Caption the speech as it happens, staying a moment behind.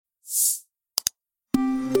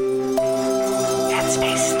Hi,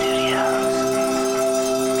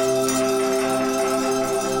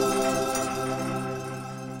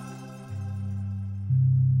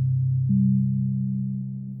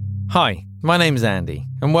 my name's Andy,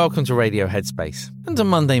 and welcome to Radio Headspace, and to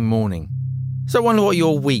Monday morning. So I wonder what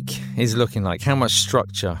your week is looking like, how much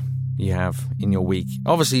structure you have in your week.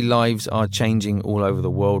 Obviously, lives are changing all over the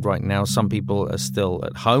world right now. Some people are still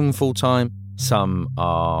at home full-time, some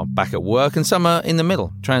are back at work, and some are in the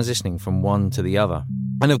middle, transitioning from one to the other.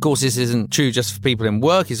 And of course, this isn't true just for people in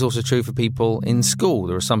work, it's also true for people in school.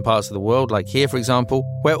 There are some parts of the world, like here, for example,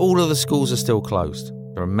 where all of the schools are still closed.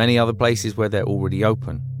 There are many other places where they're already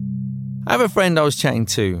open. I have a friend I was chatting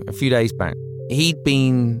to a few days back. He'd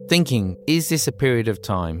been thinking, is this a period of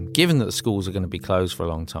time, given that the schools are going to be closed for a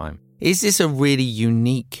long time, is this a really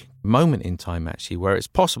unique moment in time, actually, where it's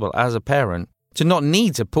possible as a parent to not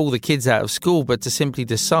need to pull the kids out of school, but to simply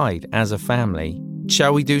decide as a family,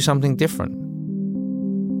 shall we do something different?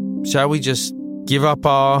 Shall we just give up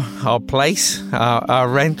our place, our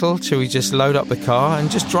rental? Shall we just load up the car and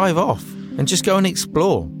just drive off and just go and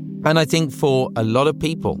explore? And I think for a lot of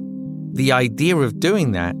people, the idea of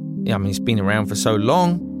doing that, I mean, it's been around for so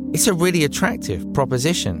long, it's a really attractive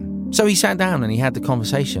proposition. So he sat down and he had the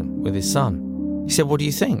conversation with his son. He said, what do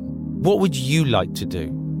you think? What would you like to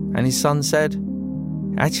do? And his son said,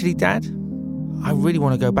 actually, Dad, I really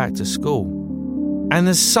want to go back to school. And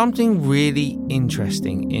there's something really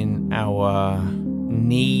interesting in our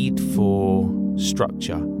need for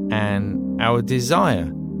structure and our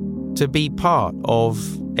desire to be part of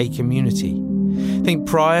a community. I think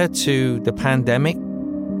prior to the pandemic,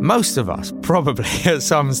 most of us probably at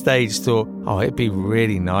some stage thought, oh, it'd be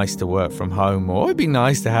really nice to work from home, or it'd be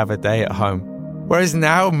nice to have a day at home. Whereas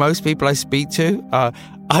now, most people I speak to,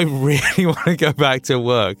 I really want to go back to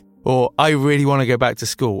work, or I really want to go back to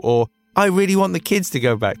school, or I really want the kids to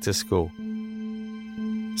go back to school.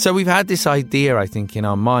 So we've had this idea, I think, in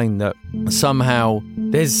our mind that somehow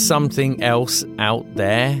there's something else out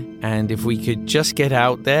there, and if we could just get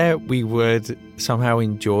out there, we would somehow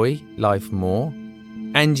enjoy life more.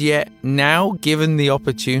 And yet now, given the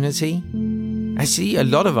opportunity, actually a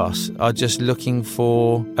lot of us are just looking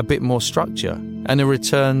for a bit more structure and a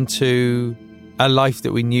return to a life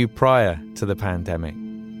that we knew prior to the pandemic.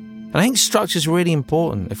 And I think structure is really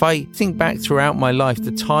important. If I think back throughout my life,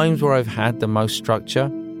 the times where I've had the most structure,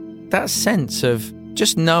 that sense of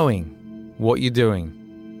just knowing what you're doing,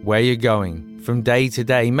 where you're going, from day to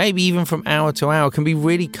day, maybe even from hour to hour, can be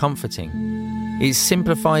really comforting. It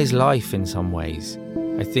simplifies life in some ways.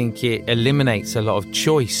 I think it eliminates a lot of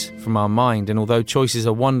choice from our mind, and although choice is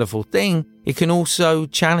a wonderful thing, it can also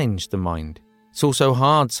challenge the mind. It's also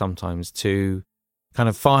hard sometimes to kind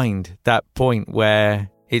of find that point where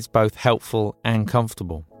it's both helpful and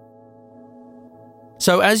comfortable.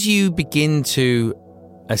 So as you begin to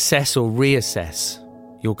assess or reassess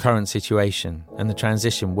your current situation and the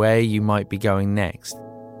transition where you might be going next,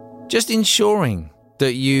 just ensuring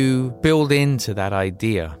that you build into that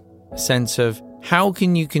idea a sense of how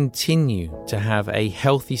can you continue to have a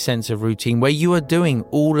healthy sense of routine where you are doing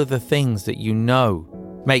all of the things that you know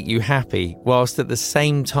make you happy, whilst at the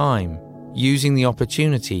same time using the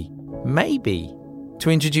opportunity maybe to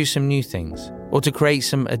introduce some new things or to create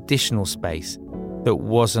some additional space that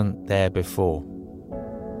wasn't there before.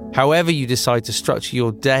 However you decide to structure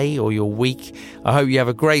your day or your week, I hope you have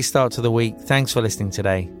a great start to the week. Thanks for listening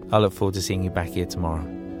today. I look forward to seeing you back here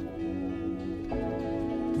tomorrow.